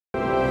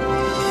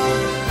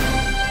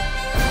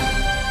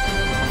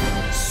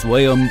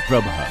Swayam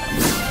Prabha.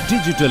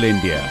 Digital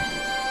India.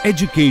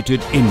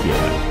 Educated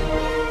India.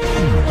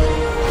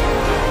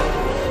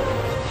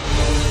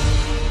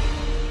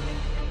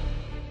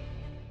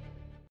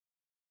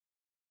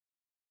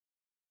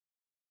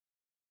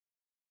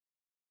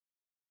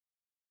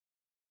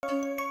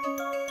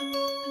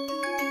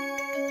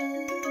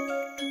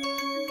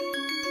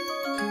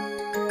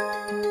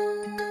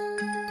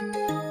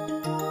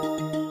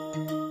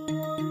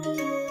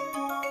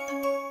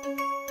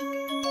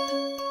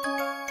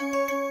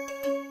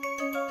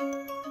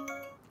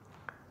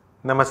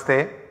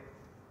 Namaste.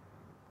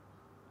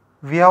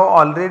 We have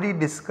already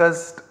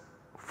discussed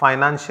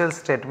financial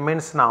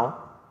statements now.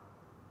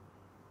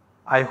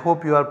 I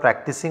hope you are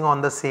practicing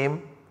on the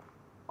same,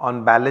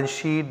 on balance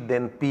sheet,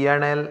 then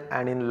P&L,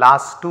 and in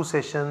last 2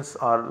 sessions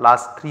or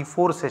last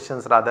 3-4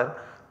 sessions rather,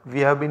 we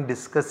have been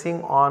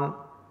discussing on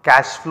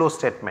cash flow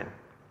statement.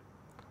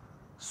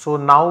 So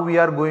now we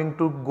are going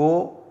to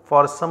go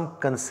for some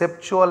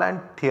conceptual and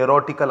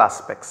theoretical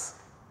aspects.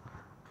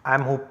 I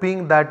am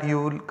hoping that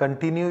you will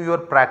continue your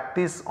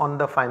practice on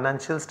the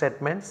financial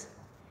statements,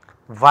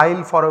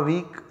 while for a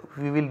week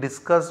we will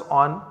discuss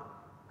on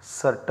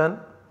certain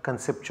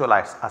conceptual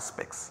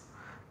aspects.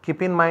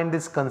 Keep in mind,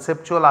 these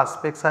conceptual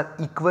aspects are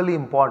equally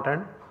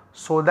important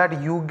so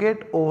that you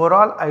get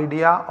overall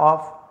idea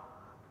of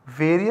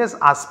various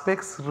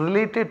aspects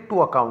related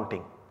to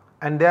accounting,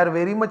 and they are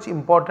very much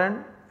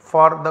important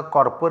for the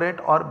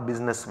corporate or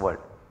business world.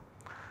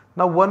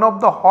 Now, one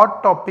of the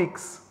hot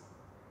topics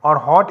or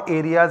hot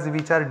areas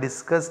which are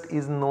discussed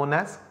is known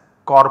as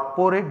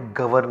corporate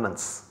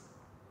governance.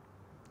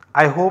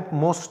 I hope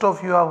most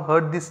of you have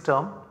heard this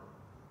term.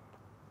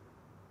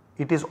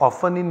 It is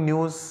often in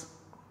news,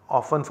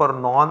 often for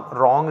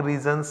wrong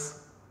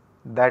reasons,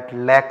 that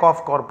lack of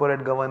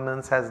corporate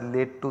governance has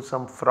led to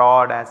some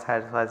fraud,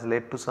 has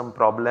led to some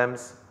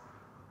problems.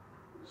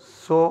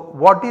 So,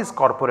 what is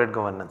corporate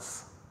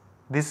governance?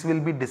 This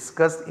will be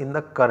discussed in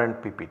the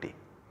current PPT.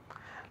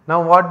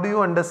 Now, what do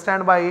you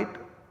understand by it?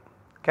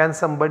 Can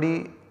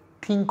somebody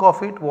think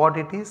of it, what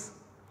it is?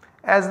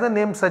 As the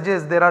name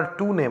suggests, there are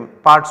 2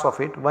 parts of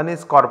it. One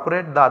is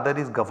corporate, the other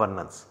is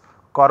governance.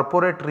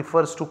 Corporate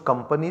refers to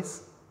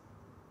companies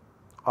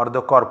or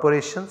the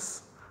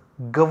corporations.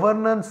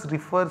 Governance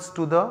refers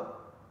to the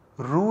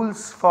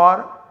rules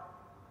for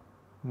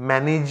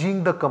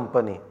managing the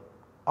company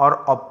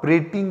or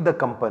operating the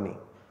company.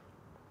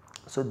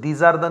 So,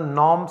 these are the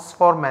norms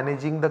for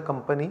managing the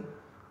company.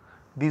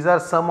 These are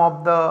some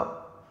of the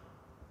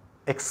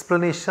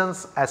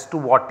explanations as to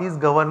what is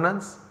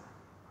governance.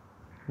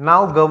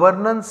 Now,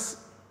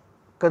 governance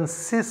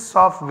consists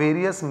of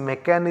various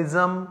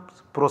mechanisms,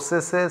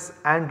 processes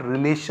and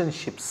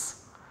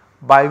relationships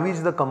by which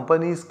the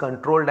company is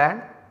controlled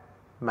and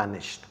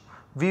managed.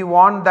 We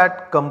want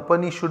that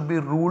company should be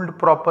ruled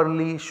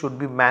properly, should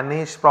be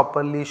managed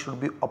properly,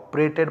 should be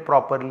operated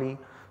properly.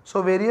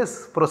 So,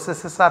 various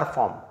processes are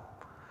formed.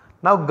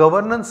 Now,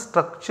 governance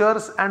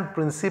structures and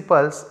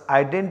principles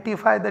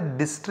identify the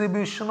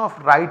distribution of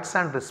rights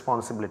and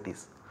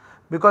responsibilities,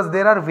 because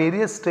there are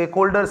various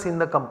stakeholders in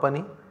the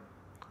company.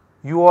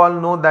 You all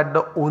know that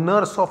the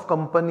owners of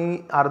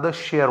company are the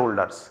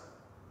shareholders,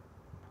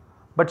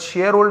 but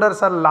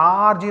shareholders are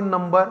large in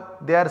number,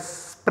 they are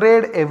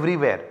spread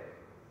everywhere.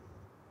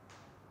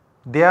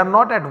 They are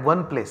not at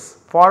one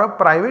place. For a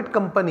private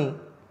company,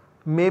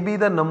 maybe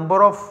the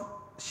number of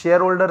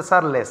shareholders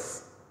are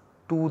less,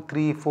 2,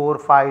 3, 4,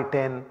 5,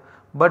 10,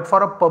 but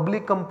for a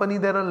public company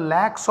there are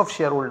lakhs of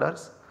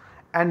shareholders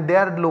and they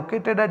are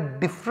located at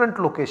different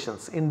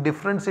locations in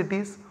different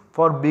cities.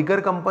 For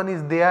bigger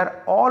companies, they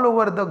are all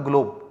over the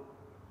globe.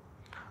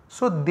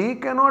 So, they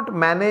cannot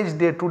manage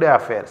day-to-day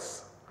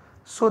affairs.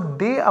 So,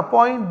 they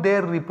appoint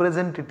their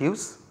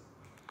representatives,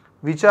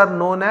 which are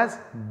known as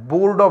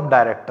board of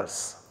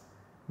directors,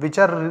 which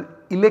are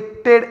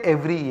elected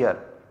every year.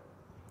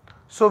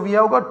 So, we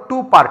have got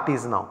 2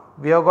 parties now.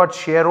 We have got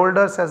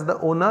shareholders as the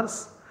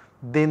owners,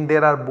 then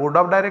there are board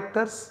of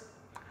directors,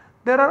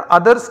 there are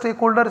other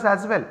stakeholders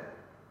as well.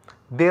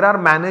 There are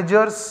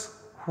managers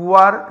who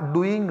are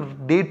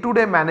doing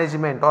day-to-day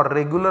management or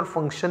regular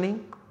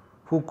functioning,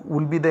 who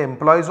will be the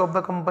employees of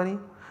the company.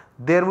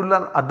 There will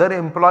be other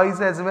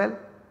employees as well.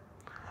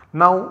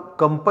 Now,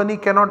 company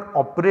cannot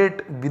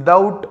operate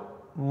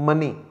without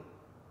money.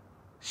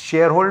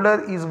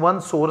 Shareholder is one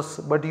source,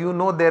 but you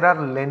know there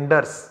are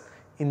lenders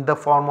in the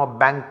form of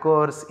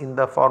bankers, in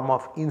the form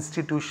of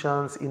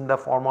institutions, in the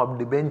form of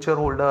debenture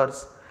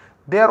holders.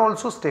 They are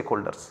also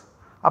stakeholders.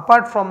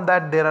 Apart from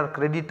that, there are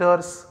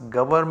creditors,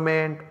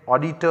 government,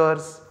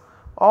 auditors.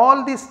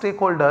 All these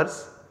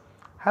stakeholders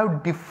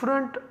have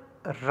different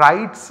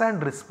rights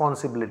and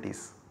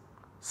responsibilities.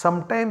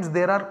 Sometimes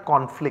there are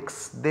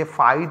conflicts, they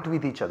fight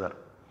with each other.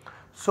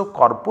 So,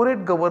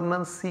 corporate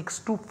governance seeks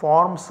to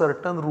form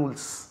certain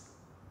rules.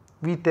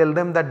 We tell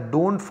them that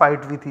do not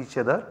fight with each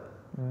other,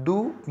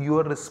 do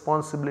your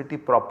responsibility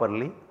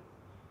properly,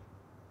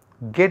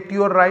 get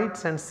your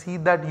rights and see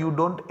that you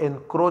do not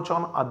encroach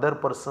on other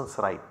person's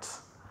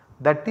rights.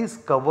 That is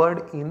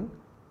covered in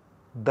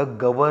the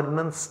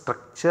governance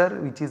structure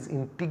which is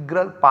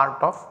integral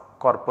part of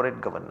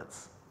corporate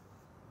governance.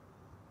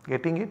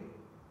 Getting it?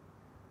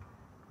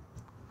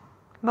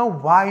 Now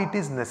why it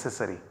is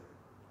necessary?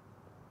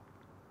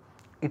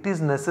 It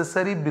is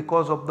necessary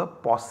because of the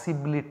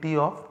possibility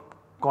of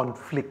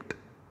conflict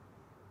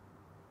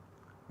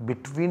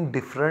between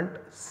different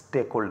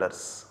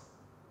stakeholders.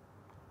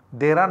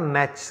 There are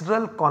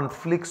natural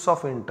conflicts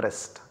of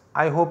interest.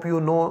 I hope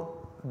you know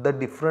the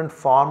different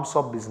forms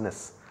of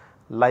business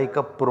like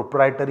a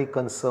proprietary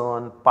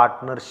concern,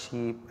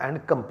 partnership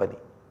and company.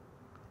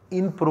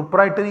 In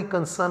proprietary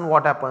concern,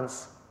 what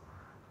happens?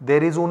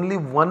 There is only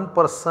one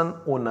person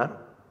owner,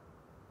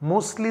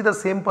 mostly the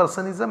same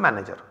person is a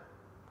manager.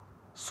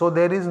 So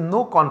there is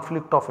no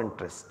conflict of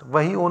interest.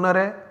 वही owner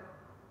है,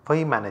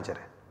 वही manager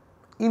है.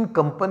 In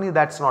company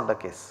that's not the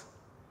case.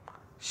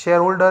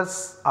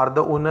 Shareholders are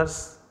the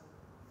owners,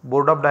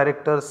 board of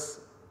directors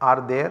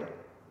are their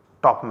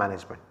top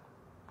management.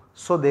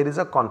 So there is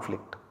a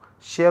conflict.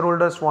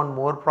 Shareholders want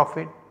more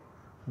profit,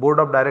 board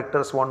of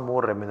directors want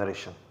more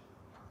remuneration.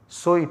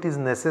 So it is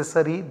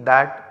necessary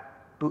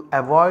that to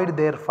avoid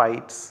their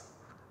fights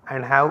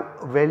and have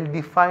well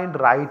defined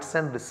rights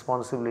and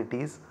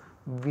responsibilities,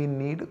 we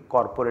need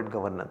corporate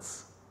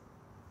governance.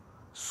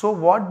 So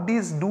what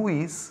these do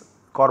is,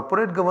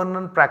 corporate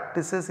governance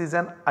practices is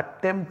an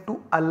attempt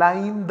to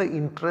align the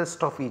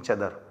interest of each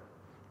other,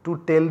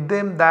 to tell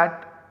them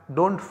that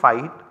don't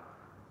fight,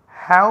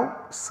 have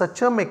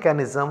such a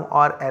mechanism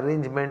or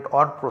arrangement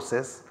or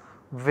process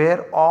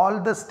where all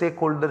the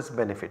stakeholders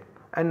benefit,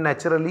 and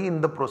naturally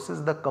in the process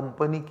the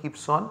company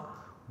keeps on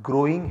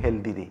growing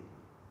healthily.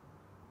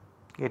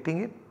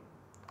 Getting it?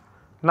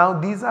 Now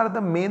these are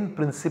the main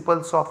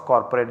principles of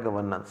corporate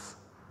governance: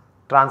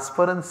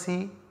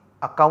 transparency,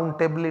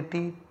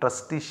 accountability,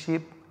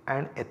 trusteeship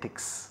and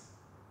ethics.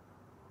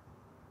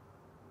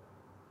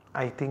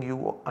 I think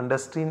you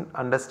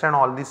understand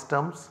all these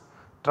terms.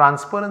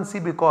 Transparency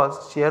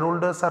because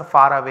shareholders are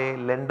far away,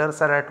 lenders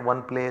are at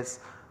one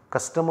place,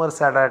 customers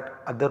are at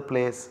other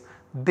place.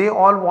 They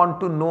all want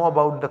to know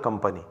about the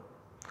company.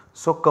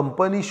 So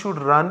company should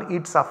run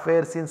its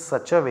affairs in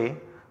such a way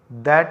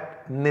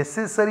that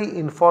necessary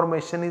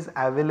information is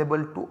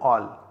available to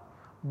all.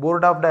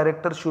 Board of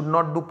directors should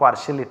not do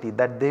partiality,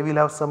 that they will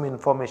have some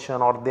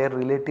information or their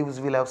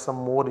relatives will have some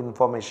more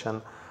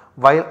information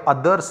while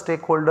other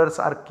stakeholders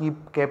are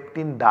kept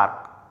in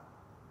dark.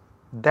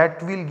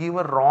 That will give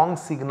a wrong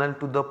signal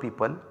to the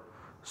people.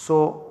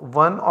 So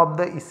one of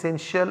the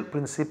essential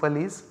principle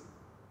is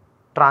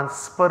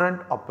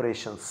transparent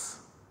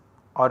operations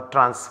or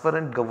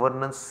transparent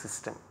governance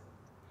system.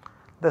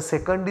 The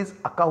second is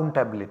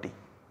accountability.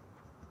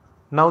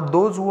 Now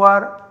those who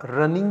are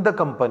running the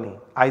company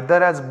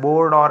either as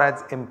board or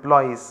as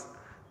employees,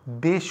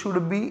 they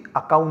should be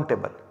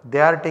accountable. They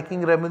are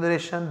taking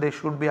remuneration, they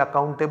should be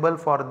accountable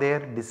for their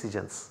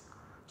decisions.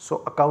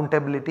 So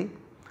accountability.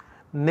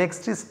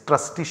 Next is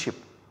trusteeship.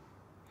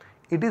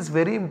 It is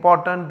very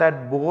important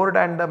that board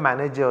and the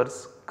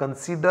managers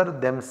consider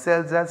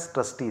themselves as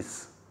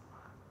trustees.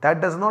 That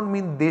does not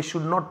mean they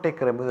should not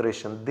take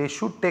remuneration. They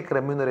should take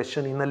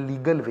remuneration in a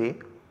legal way,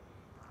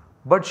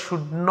 but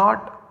should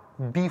not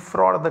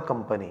defraud the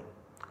company,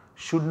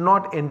 should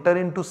not enter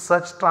into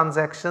such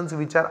transactions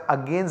which are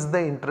against the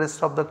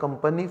interest of the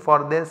company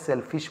for their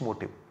selfish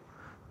motive.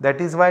 That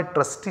is why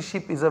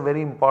trusteeship is a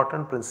very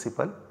important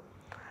principle.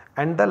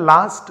 And the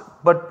last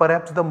but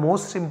perhaps the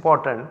most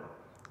important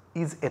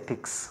is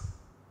ethics.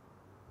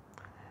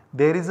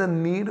 There is a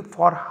need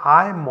for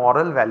high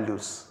moral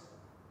values.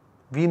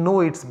 We know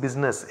it's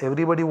business,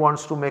 everybody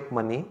wants to make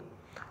money,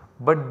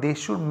 but they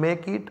should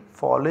make it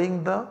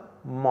following the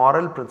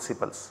moral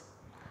principles.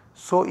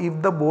 So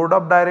if the board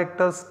of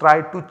directors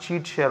try to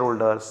cheat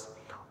shareholders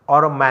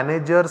or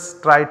managers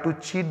try to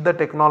cheat the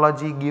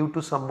technology, give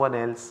to someone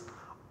else,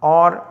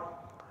 or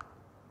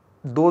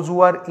those who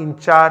are in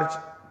charge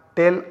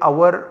tell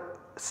our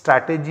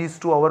strategies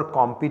to our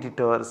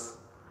competitors,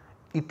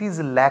 it is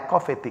lack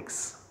of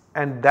ethics,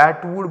 and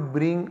that would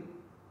bring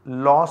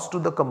loss to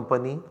the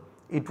company.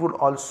 It would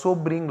also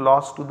bring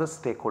loss to the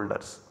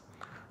stakeholders.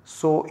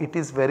 So it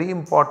is very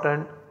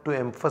important to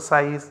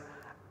emphasize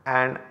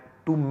and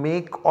to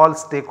make all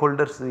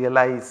stakeholders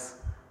realize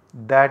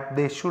that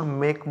they should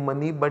make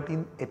money but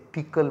in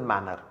ethical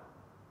manner.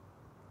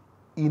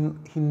 In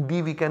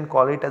Hindi we can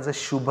call it as a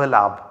Shubha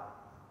Labh.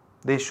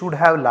 They should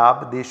have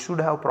labh, they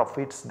should have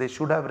profits, they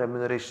should have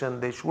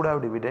remuneration, they should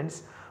have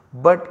dividends,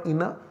 but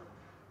in a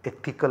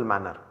ethical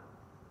manner.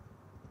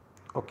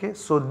 Okay,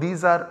 so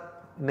these are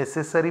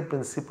necessary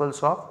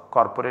principles of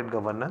corporate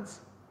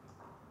governance.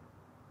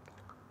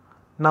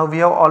 Now we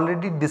have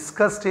already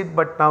discussed it,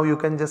 but now you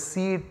can just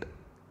see it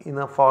in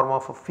a form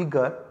of a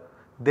figure.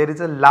 There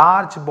is a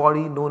large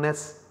body known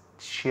as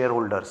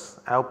shareholders.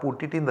 I have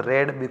put it in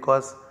red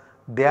because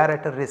they are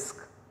at a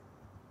risk.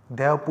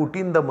 They have put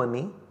in the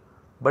money,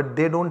 but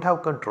they do not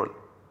have control.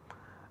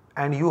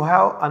 And you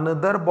have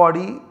another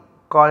body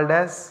called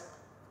as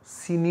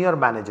senior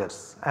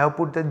managers. I have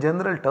put the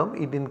general term,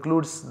 it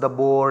includes the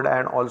board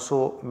and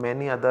also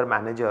many other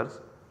managers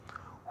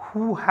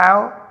who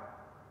have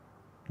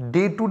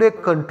day to day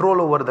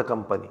control over the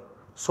company.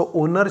 So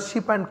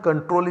ownership and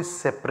control is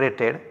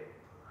separated.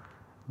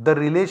 The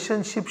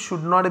relationship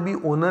should not be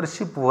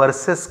ownership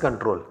versus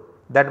control,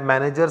 that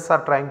managers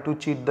are trying to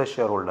cheat the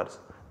shareholders.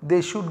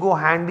 They should go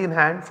hand in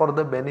hand for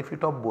the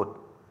benefit of both.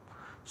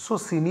 So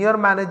senior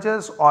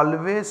managers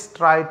always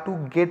try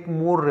to get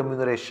more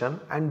remuneration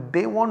and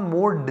they want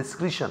more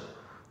discretion,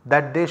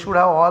 that they should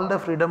have all the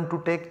freedom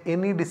to take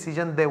any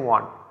decision they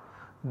want.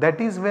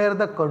 That is where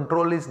the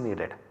control is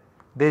needed.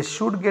 They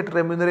should get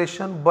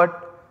remuneration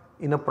but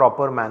in a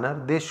proper manner.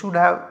 They should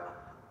have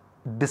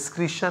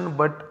discretion,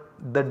 but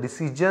the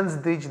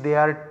decisions which they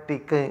are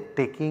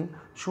taking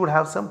should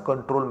have some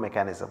control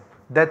mechanism.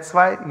 That is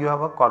why you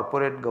have a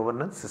corporate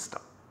governance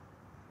system.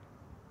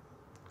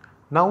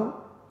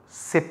 Now,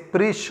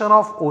 separation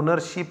of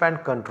ownership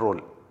and control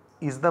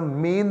is the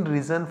main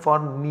reason for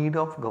need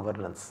of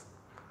governance.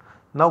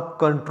 Now,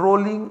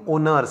 controlling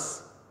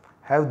owners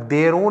have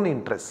their own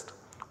interest.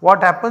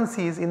 What happens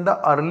is, in the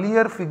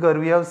earlier figure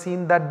we have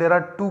seen that there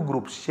are two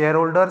groups,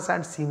 shareholders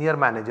and senior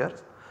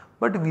managers,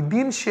 but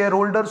within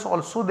shareholders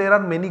also there are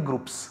many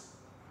groups.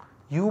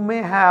 You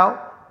may have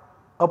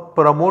a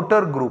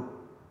promoter group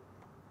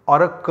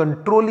or a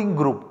controlling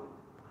group.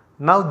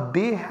 Now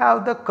they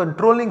have the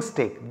controlling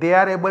stake, they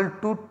are able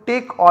to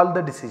take all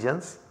the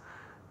decisions.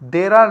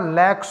 There are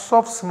lakhs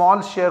of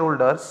small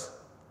shareholders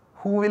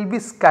who will be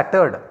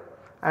scattered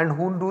and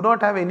who do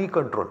not have any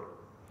control.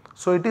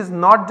 So it is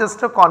not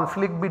just a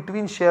conflict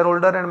between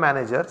shareholder and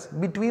managers,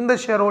 between the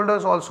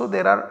shareholders also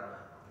there are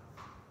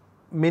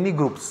many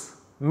groups.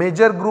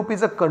 Major group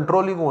is a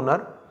controlling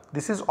owner.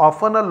 This is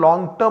often a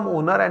long term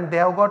owner and they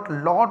have got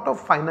lot of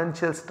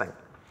financial strength.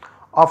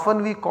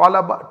 Often we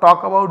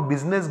talk about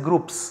business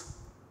groups.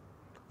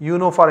 You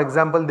know, for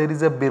example, there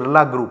is a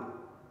Birla group,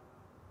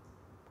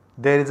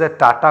 there is a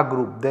Tata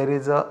group, there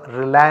is a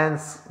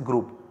Reliance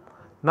group.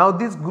 Now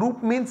this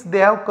group means they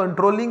have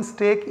controlling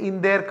stake in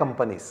their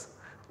companies.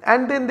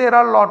 And then there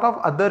are a lot of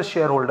other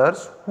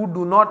shareholders who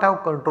do not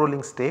have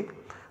controlling stake.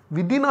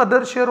 Within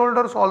other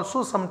shareholders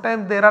also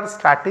sometimes there are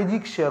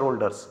strategic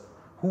shareholders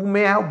who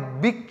may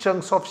have big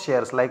chunks of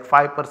shares like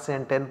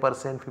 5%, 10%,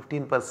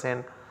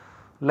 15%,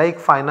 like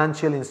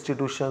financial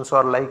institutions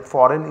or like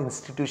foreign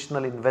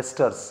institutional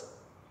investors.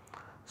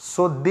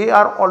 So they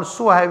are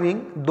also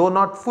having, though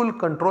not full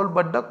control,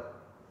 but the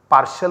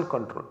partial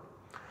control.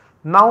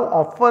 Now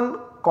often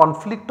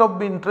conflict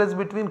of interest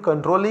between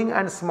controlling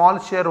and small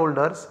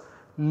shareholders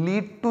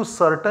lead to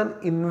certain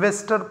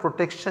investor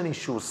protection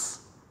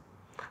issues,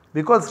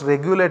 because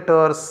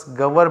regulators,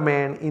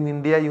 government, in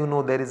India you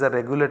know there is a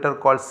regulator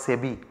called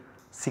SEBI,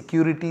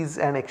 Securities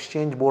and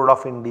Exchange Board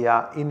of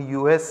India. In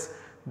US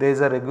there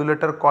is a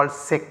regulator called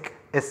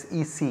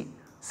SEC,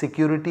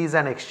 Securities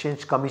and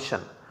Exchange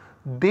Commission.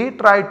 They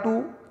try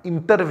to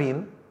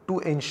intervene to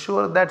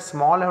ensure that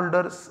small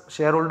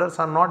shareholders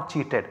are not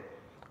cheated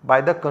by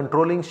the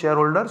controlling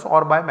shareholders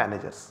or by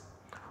managers.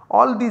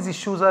 All these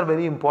issues are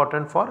very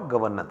important for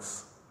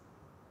governance.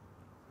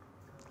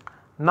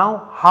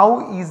 Now,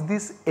 how is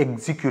this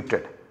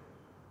executed?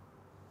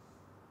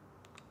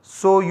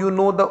 So, you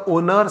know the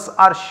owners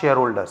are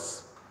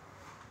shareholders.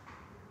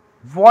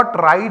 What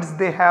rights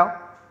they have?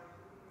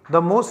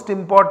 The most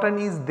important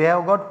is they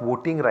have got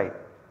voting right.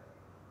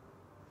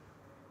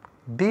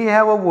 They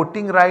have a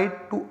voting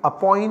right to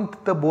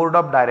appoint the board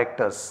of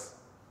directors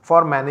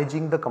for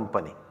managing the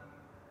company.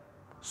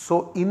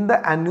 So, in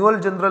the annual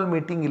general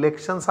meeting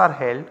elections are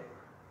held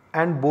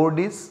and board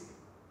is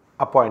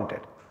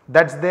appointed.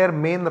 That is their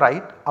main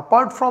right.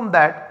 Apart from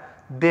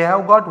that, they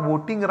have got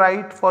voting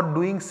right for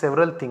doing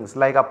several things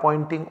like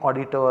appointing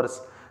auditors,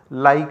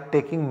 like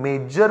taking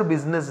major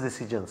business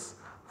decisions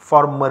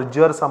for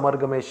mergers,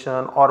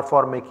 amalgamation, or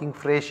for making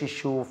fresh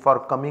issue, for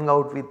coming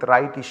out with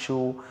right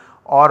issue,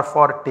 or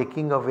for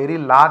taking a very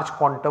large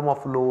quantum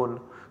of loan.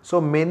 So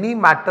many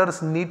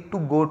matters need to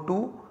go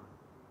to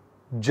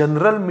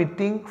general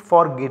meeting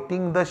for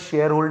getting the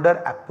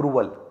shareholder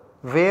approval,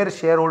 where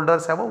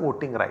shareholders have a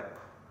voting right.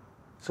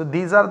 So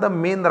these are the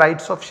main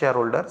rights of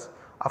shareholders.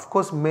 Of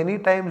course, many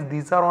times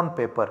these are on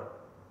paper,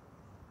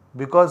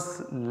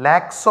 because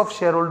lakhs of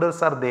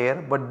shareholders are there,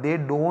 but they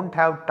do not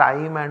have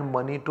time and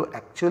money to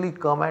actually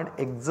come and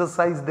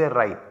exercise their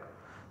right.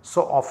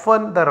 So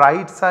often the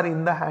rights are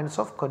in the hands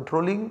of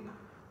controlling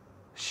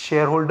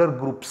shareholder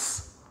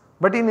groups.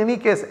 But in any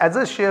case, as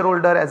a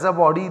shareholder, as a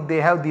body,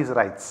 they have these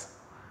rights.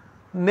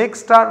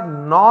 Next are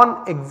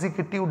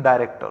non-executive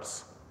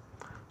directors.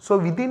 So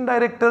within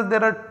directors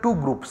there are two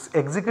groups,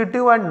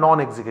 executive and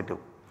non-executive.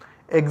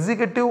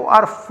 Executive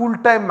are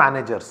full-time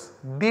managers.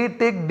 They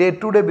take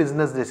day-to-day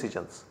business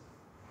decisions.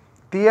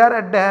 They are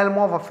at the helm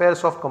of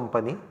affairs of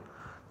company.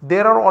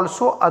 There are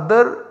also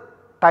other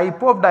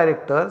type of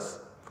directors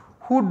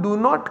who do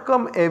not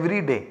come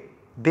every day.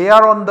 They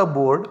are on the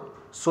board,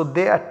 so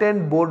they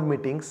attend board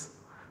meetings.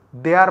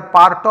 They are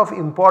part of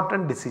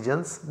important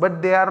decisions,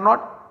 but they are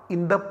not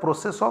in the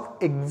process of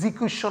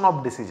execution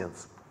of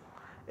decisions.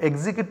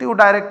 Executive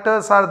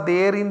directors are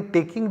there in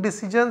taking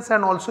decisions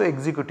and also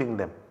executing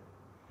them.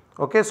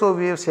 Okay, so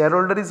we have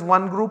shareholder is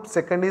one group,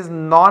 second is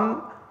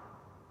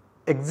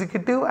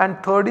non-executive,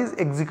 and third is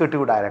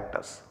executive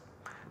directors.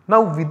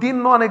 Now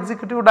within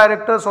non-executive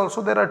directors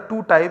also there are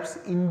two types,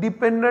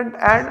 independent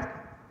and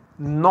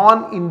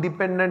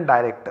non-independent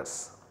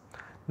directors.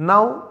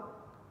 Now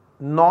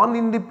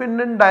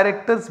non-independent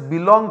directors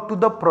belong to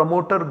the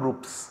promoter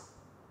groups.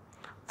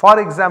 For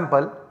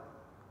example,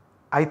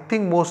 I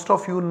think most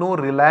of you know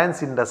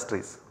Reliance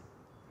Industries.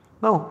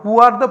 Now who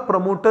are the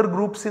promoter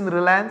groups in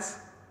Reliance?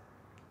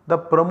 The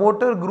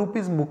promoter group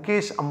is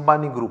Mukesh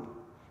Ambani group,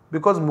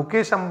 because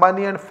Mukesh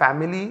Ambani and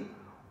family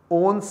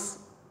owns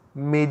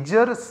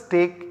major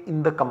stake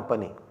in the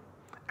company,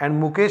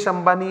 and Mukesh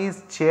Ambani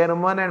is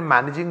chairman and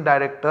managing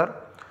director,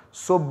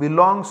 so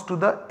belongs to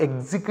the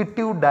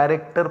executive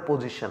director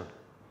position.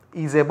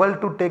 He is able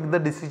to take the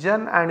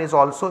decision and is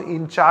also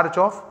in charge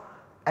of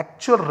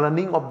actual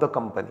running of the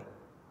company.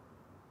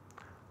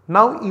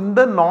 Now in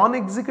the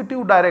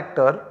non-executive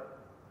director,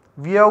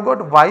 we have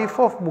got wife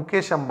of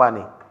Mukesh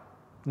Ambani,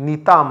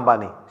 Neeta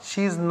Ambani.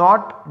 She is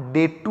not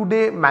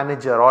day-to-day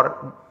manager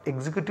or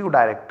executive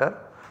director,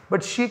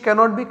 but she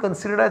cannot be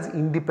considered as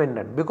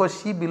independent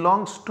because she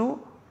belongs to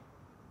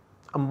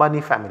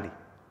Ambani family.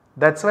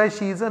 That is why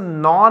she is a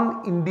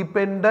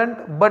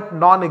non-independent but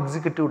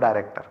non-executive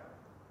director.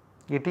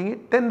 Getting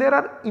it? Then there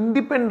are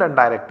independent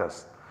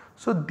directors.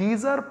 So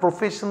these are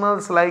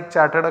professionals like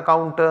chartered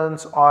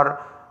accountants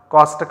or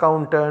cost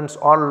accountants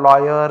or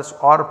lawyers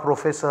or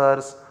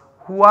professors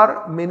who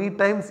are many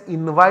times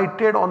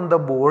invited on the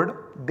board.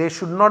 They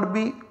should not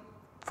be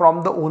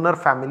from the owner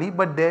family,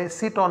 but they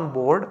sit on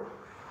board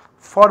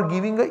for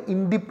giving an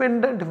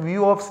independent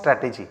view of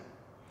strategy.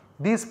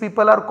 These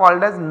people are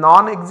called as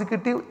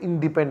non-executive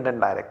independent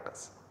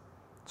directors.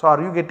 So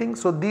are you getting?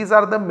 So these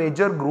are the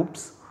major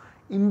groups.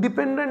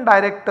 Independent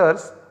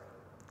directors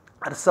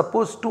are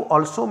supposed to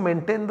also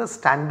maintain the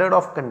standard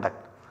of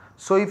conduct.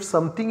 So if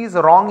something is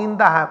wrong in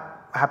the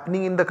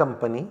happening in the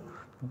company,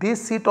 they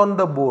sit on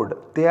the board,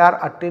 they are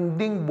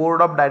attending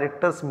board of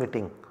directors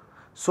meeting.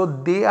 So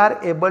they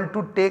are able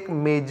to take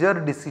major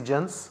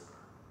decisions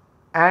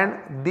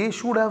and they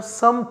should have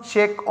some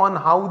check on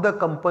how the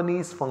company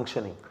is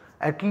functioning.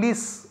 At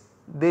least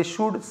they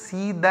should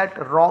see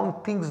that wrong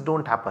things do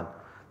not happen.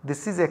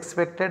 This is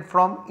expected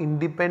from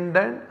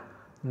independent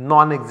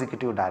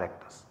non-executive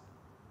directors.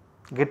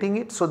 Getting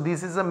it? So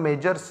this is a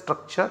major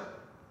structure.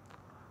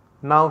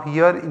 Now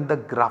here in the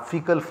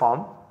graphical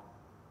form,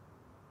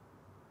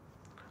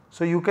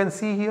 so you can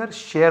see here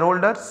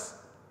shareholders,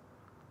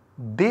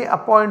 they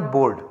appoint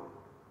board.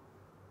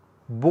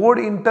 Board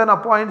in turn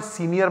appoints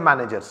senior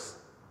managers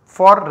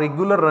for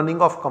regular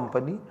running of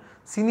company.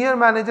 Senior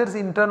managers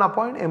in turn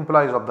appoint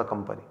employees of the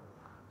company.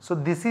 So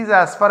this is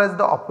as far as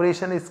the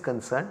operation is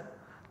concerned.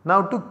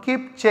 Now to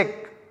keep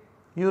check,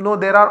 you know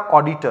there are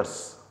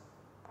auditors.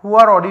 Who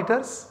are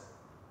auditors?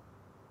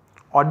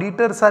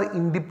 Auditors are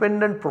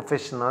independent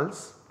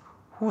professionals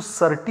who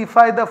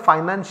certify the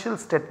financial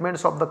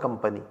statements of the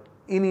company.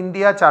 In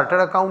India, chartered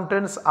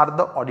accountants are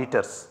the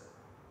auditors.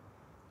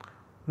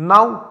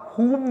 Now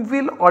whom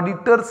will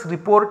auditors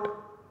report?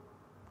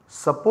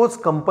 Suppose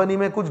company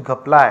में कुछ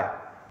घपला है,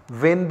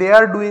 when they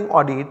are doing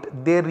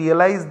audit they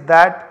realize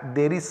that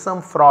there is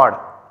some fraud.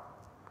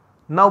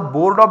 Now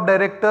board of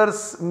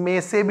directors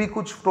में से भी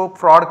कुछ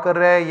fraud कर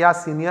रहे हैं या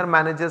senior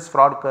managers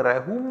fraud कर रहे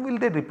हैं, whom will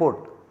they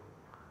report?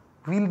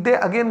 Will they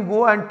again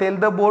go and tell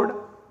the board?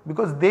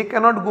 Because they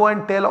cannot go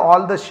and tell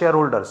all the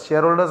shareholders,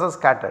 shareholders are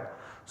scattered.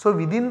 So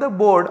within the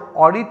board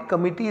audit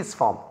committee is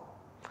formed,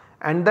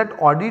 and that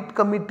audit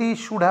committee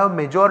should have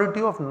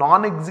majority of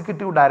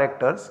non-executive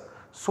directors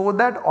so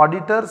that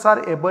auditors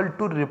are able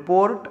to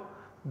report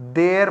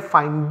their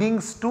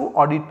findings to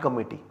audit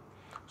committee.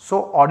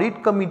 So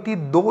audit committee,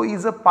 though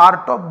is a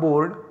part of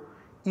board,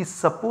 is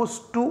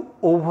supposed to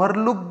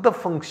overlook the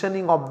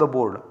functioning of the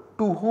board,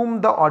 to whom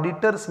the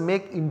auditors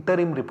make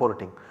interim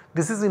reporting.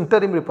 This is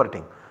interim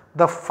reporting.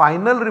 The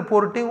final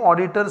reporting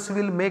auditors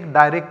will make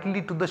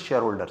directly to the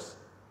shareholders,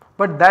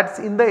 but that is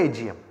in the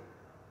AGM.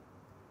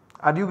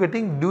 Are you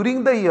getting?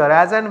 During the year,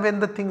 as and when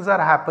the things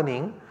are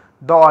happening,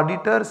 the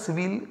auditors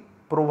will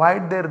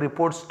provide their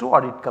reports to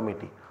audit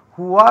committee,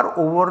 who are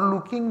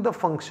overlooking the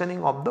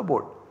functioning of the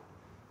board.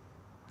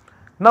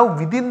 Now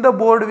within the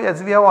board,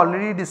 as we have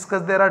already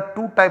discussed, there are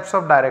two types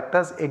of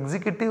directors,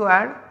 executive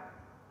and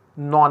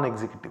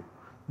non-executive.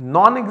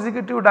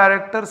 Non-executive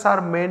directors are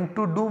meant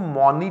to do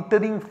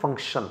monitoring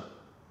function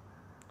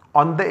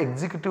on the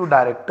executive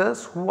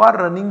directors who are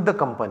running the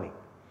company.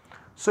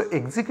 So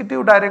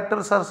executive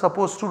directors are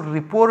supposed to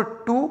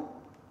report to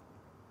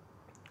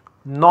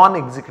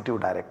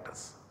non-executive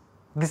directors.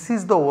 This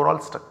is the overall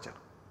structure.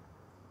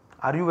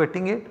 Are you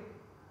getting it?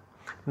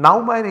 Now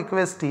my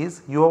request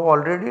is, you have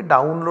already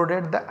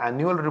downloaded the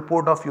annual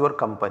report of your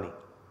company.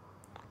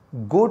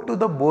 Go to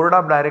the board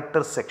of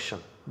directors section.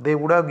 They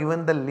would have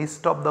given the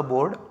list of the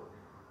board.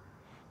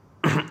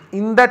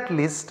 In that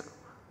list,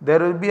 there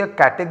will be a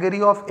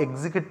category of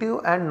executive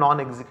and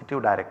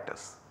non-executive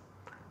directors.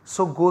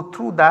 So go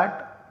through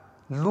that,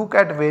 look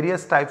at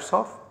various types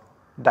of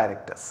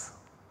directors.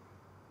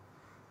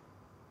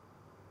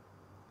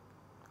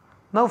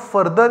 Now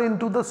further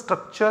into the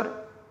structure,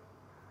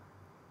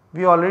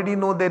 we already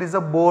know there is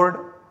a board,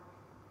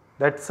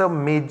 that's a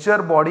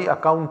major body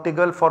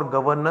accountable for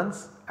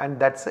governance, and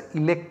that's an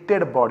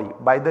elected body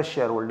by the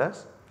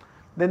shareholders.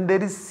 Then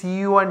there is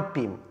CEO and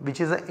team,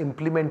 which is an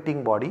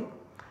implementing body,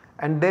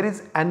 and there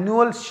is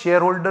annual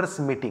shareholders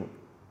meeting.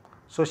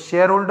 So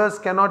shareholders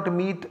cannot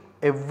meet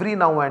every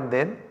now and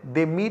then,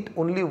 they meet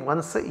only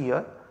once a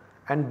year,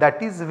 and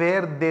that is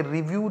where they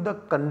review the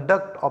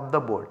conduct of the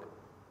board.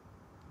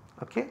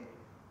 Okay.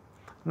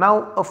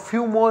 Now a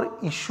few more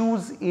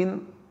issues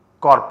in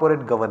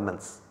corporate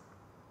governance.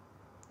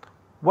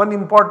 One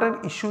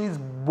important issue is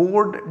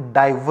board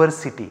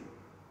diversity.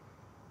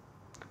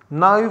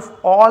 Now if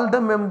all the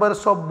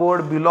members of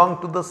board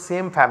belong to the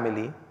same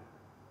family,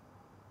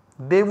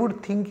 they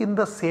would think in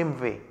the same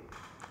way.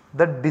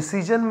 The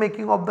decision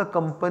making of the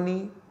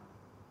company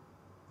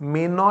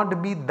may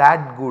not be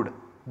that good.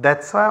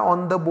 That's why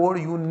on the board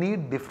you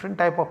need different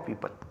type of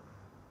people.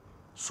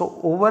 So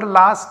over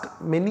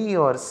last many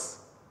years,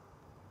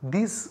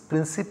 these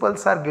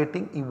principles are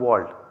getting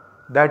evolved,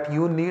 that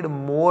you need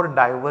more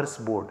diverse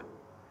board.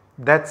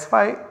 That's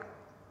why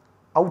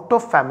out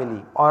of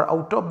family or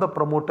out of the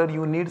promoter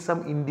you need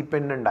some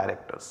independent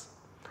directors.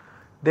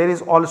 There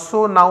is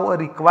also now a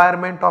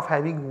requirement of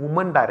having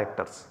women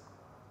directors.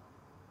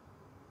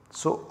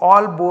 So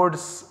all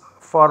boards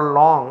for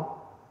long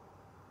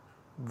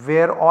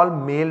were all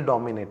male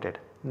dominated.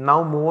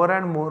 Now more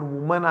and more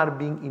women are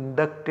being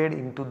inducted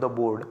into the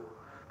board.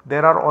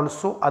 There are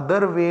also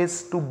other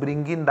ways to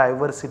bring in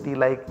diversity,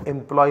 like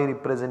employee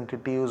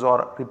representatives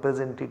or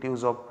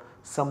representatives of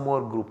some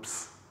more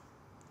groups.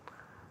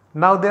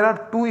 Now there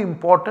are two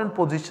important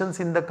positions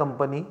in the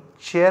company,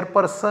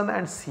 chairperson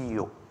and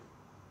CEO.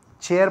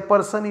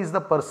 Chairperson is the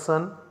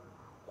person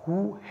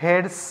who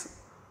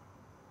heads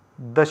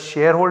the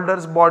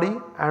shareholders body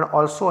and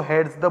also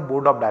heads the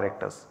board of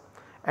directors,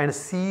 and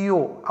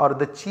CEO or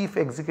the chief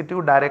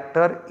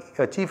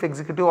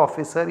executive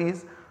officer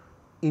is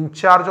in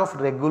charge of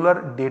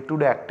regular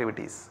day-to-day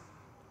activities.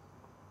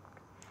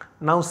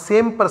 Now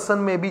same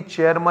person may be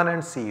chairman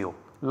and CEO,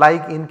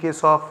 like in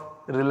case of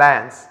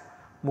Reliance,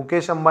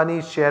 Mukesh Ambani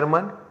is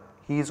chairman,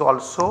 he is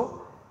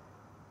also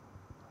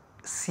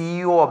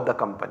CEO of the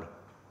company.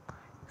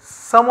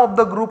 Some of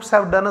the groups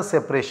have done a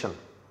separation,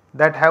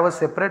 that have a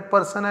separate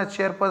person as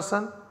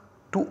chairperson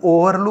to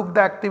overlook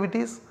the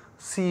activities,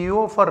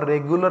 CEO for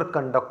regular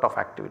conduct of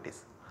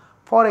activities.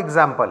 For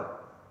example,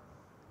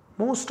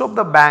 most of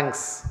the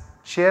banks,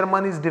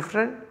 chairman is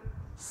different,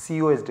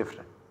 CEO is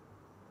different.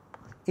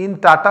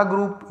 In Tata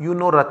Group, you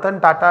know Ratan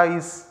Tata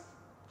is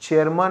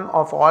chairman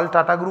of all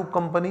Tata Group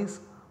companies,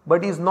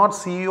 but is not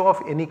CEO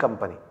of any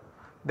company.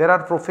 There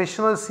are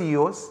professional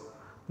CEOs.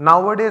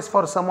 Nowadays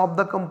for some of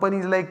the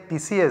companies like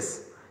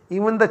TCS,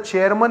 even the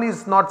chairman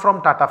is not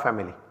from Tata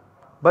family,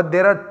 but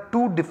there are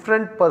two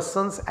different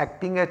persons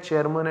acting as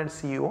chairman and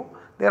CEO.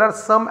 There are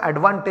some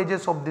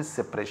advantages of this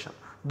separation,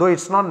 though it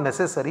is not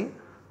necessary.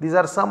 These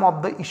are some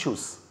of the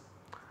issues.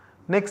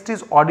 Next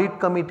is audit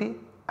committee.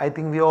 I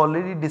think we have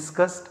already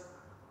discussed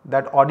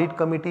that audit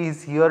committee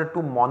is here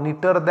to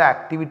monitor the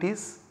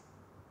activities.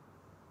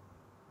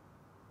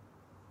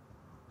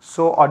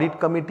 So audit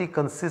committee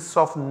consists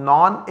of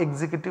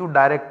non-executive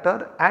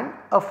director and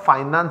a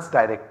finance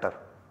director,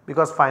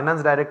 because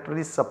finance director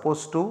is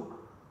supposed to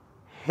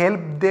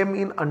help them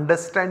in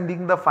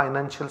understanding the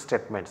financial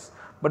statements,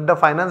 but the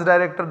finance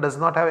director does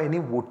not have any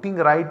voting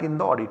right in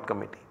the audit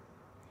committee.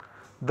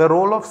 The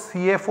role of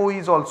CFO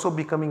is also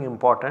becoming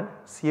important.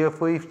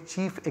 CFO is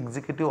Chief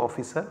Executive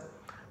Officer,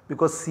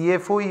 because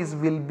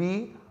CFO will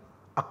be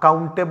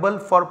accountable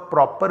for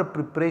proper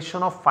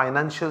preparation of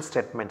financial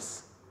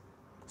statements.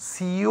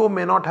 CEO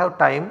may not have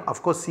time,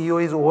 of course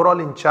CEO is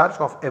overall in charge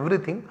of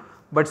everything,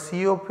 but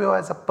CFO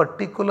has a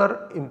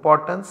particular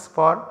importance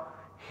for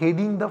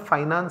heading the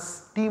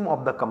finance team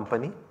of the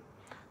company.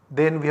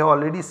 Then we have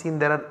already seen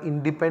there are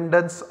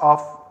independence of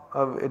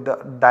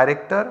the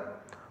director,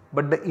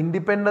 but the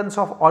independence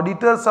of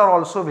auditors are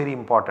also very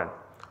important.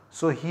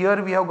 So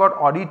here we have got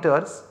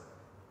auditors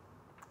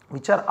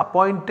which are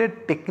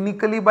appointed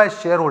technically by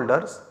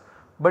shareholders,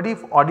 but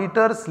if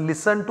auditors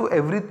listen to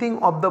everything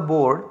of the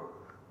board,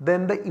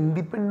 then the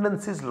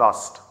independence is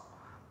lost.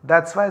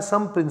 That is why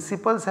some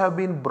principles have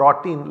been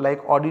brought in,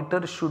 like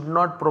auditor should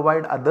not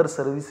provide other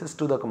services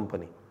to the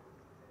company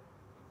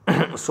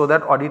so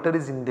that auditor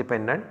is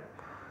independent.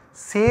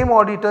 Same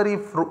auditor,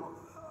 if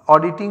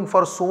auditing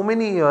for so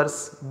many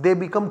years, they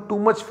become too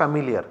much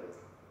familiar.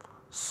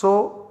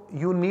 So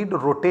you need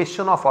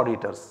rotation of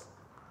auditors.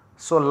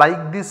 So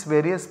like these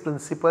various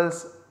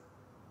principles,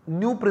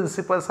 new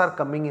principles are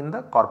coming in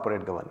the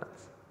corporate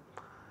governance.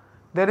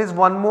 There is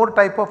one more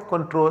type of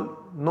control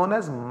known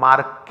as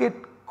market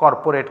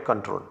corporate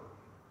control.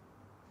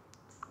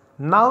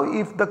 Now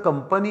if the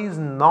company is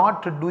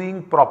not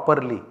doing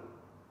properly,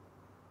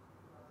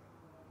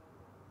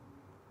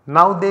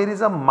 now there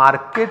is a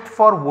market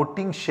for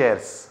voting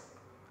shares,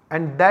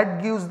 and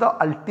that gives the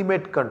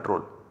ultimate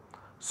control.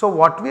 So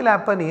what will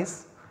happen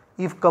is,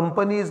 if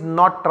company is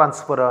not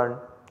transparent,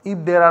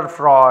 if there are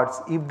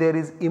frauds, if there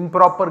is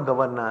improper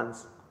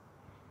governance,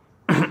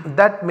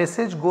 that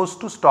message goes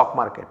to stock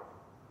market.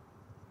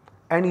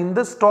 And in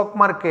the stock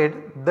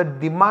market, the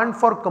demand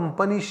for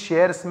company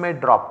shares may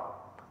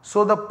drop.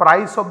 So the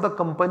price of the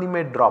company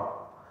may drop.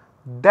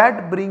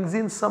 That brings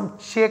in some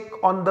check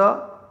on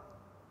the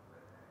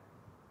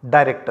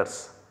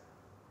directors.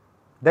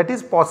 That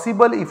is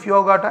possible if you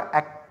have got an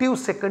active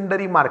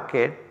secondary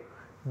market,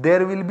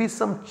 there will be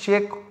some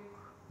check,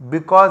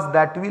 because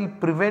that will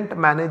prevent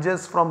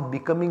managers from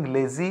becoming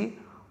lazy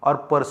or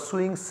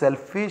pursuing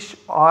selfish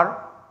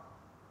or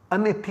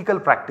unethical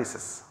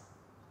practices.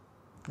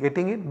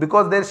 Getting it?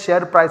 Because their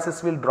share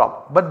prices will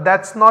drop. But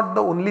that is not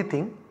the only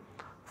thing.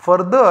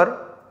 Further,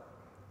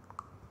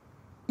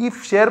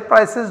 if share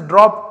prices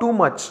drop too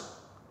much,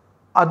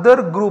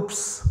 other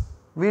groups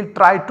will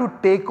try to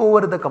take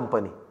over the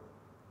company.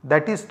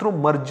 That is through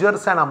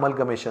mergers and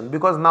amalgamation,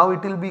 because now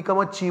it will become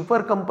a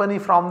cheaper company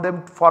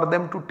for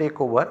them to take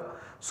over.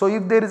 So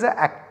if there is an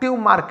active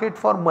market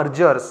for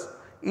mergers,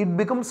 it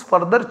becomes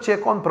further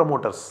check on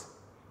promoters,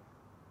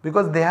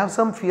 because they have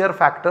some fear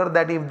factor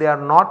that if they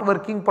are not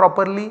working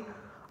properly,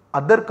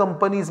 other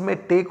companies may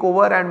take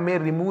over and may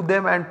remove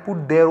them and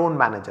put their own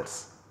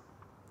managers.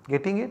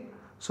 Getting it?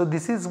 So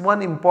this is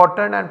one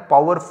important and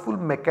powerful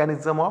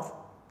mechanism of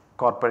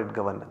corporate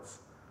governance.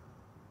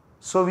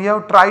 So we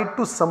have tried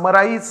to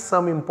summarize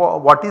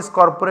what is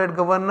corporate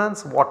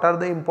governance, what are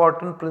the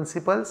important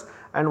principles,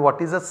 and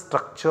what is the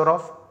structure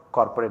of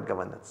corporate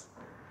governance.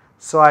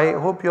 So I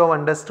hope you have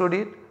understood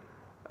it.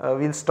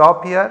 We will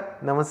stop here.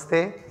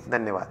 Namaste.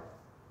 Dhanyavad.